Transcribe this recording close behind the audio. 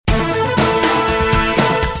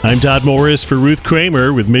I'm Todd Morris for Ruth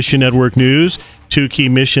Kramer with Mission Network News. 2 key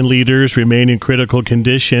mission leaders remain in critical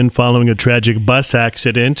condition following a tragic bus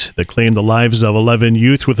accident that claimed the lives of 11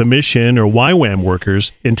 Youth with a Mission, or YWAM,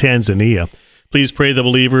 workers in Tanzania. Please pray the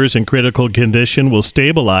believers in critical condition will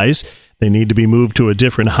stabilize. They need to be moved to a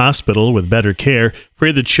different hospital with better care.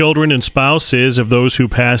 Pray the children and spouses of those who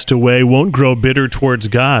passed away won't grow bitter towards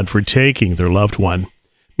God for taking their loved one.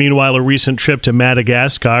 Meanwhile, a recent trip to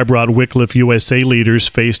Madagascar brought Wycliffe USA leaders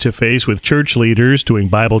face-to-face with church leaders doing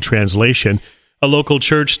Bible translation. A local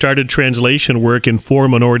church started translation work in 4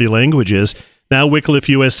 minority languages. Now Wycliffe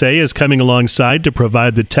USA is coming alongside to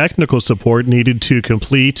provide the technical support needed to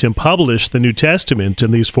complete and publish the New Testament in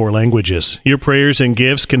these 4 languages. Your prayers and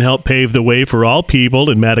gifts can help pave the way for all people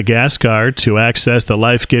in Madagascar to access the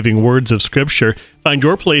life-giving words of Scripture. Find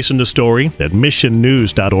your place in the story at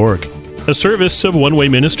missionnews.org. A service of One Way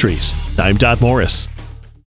Ministries. I'm Todd Morris.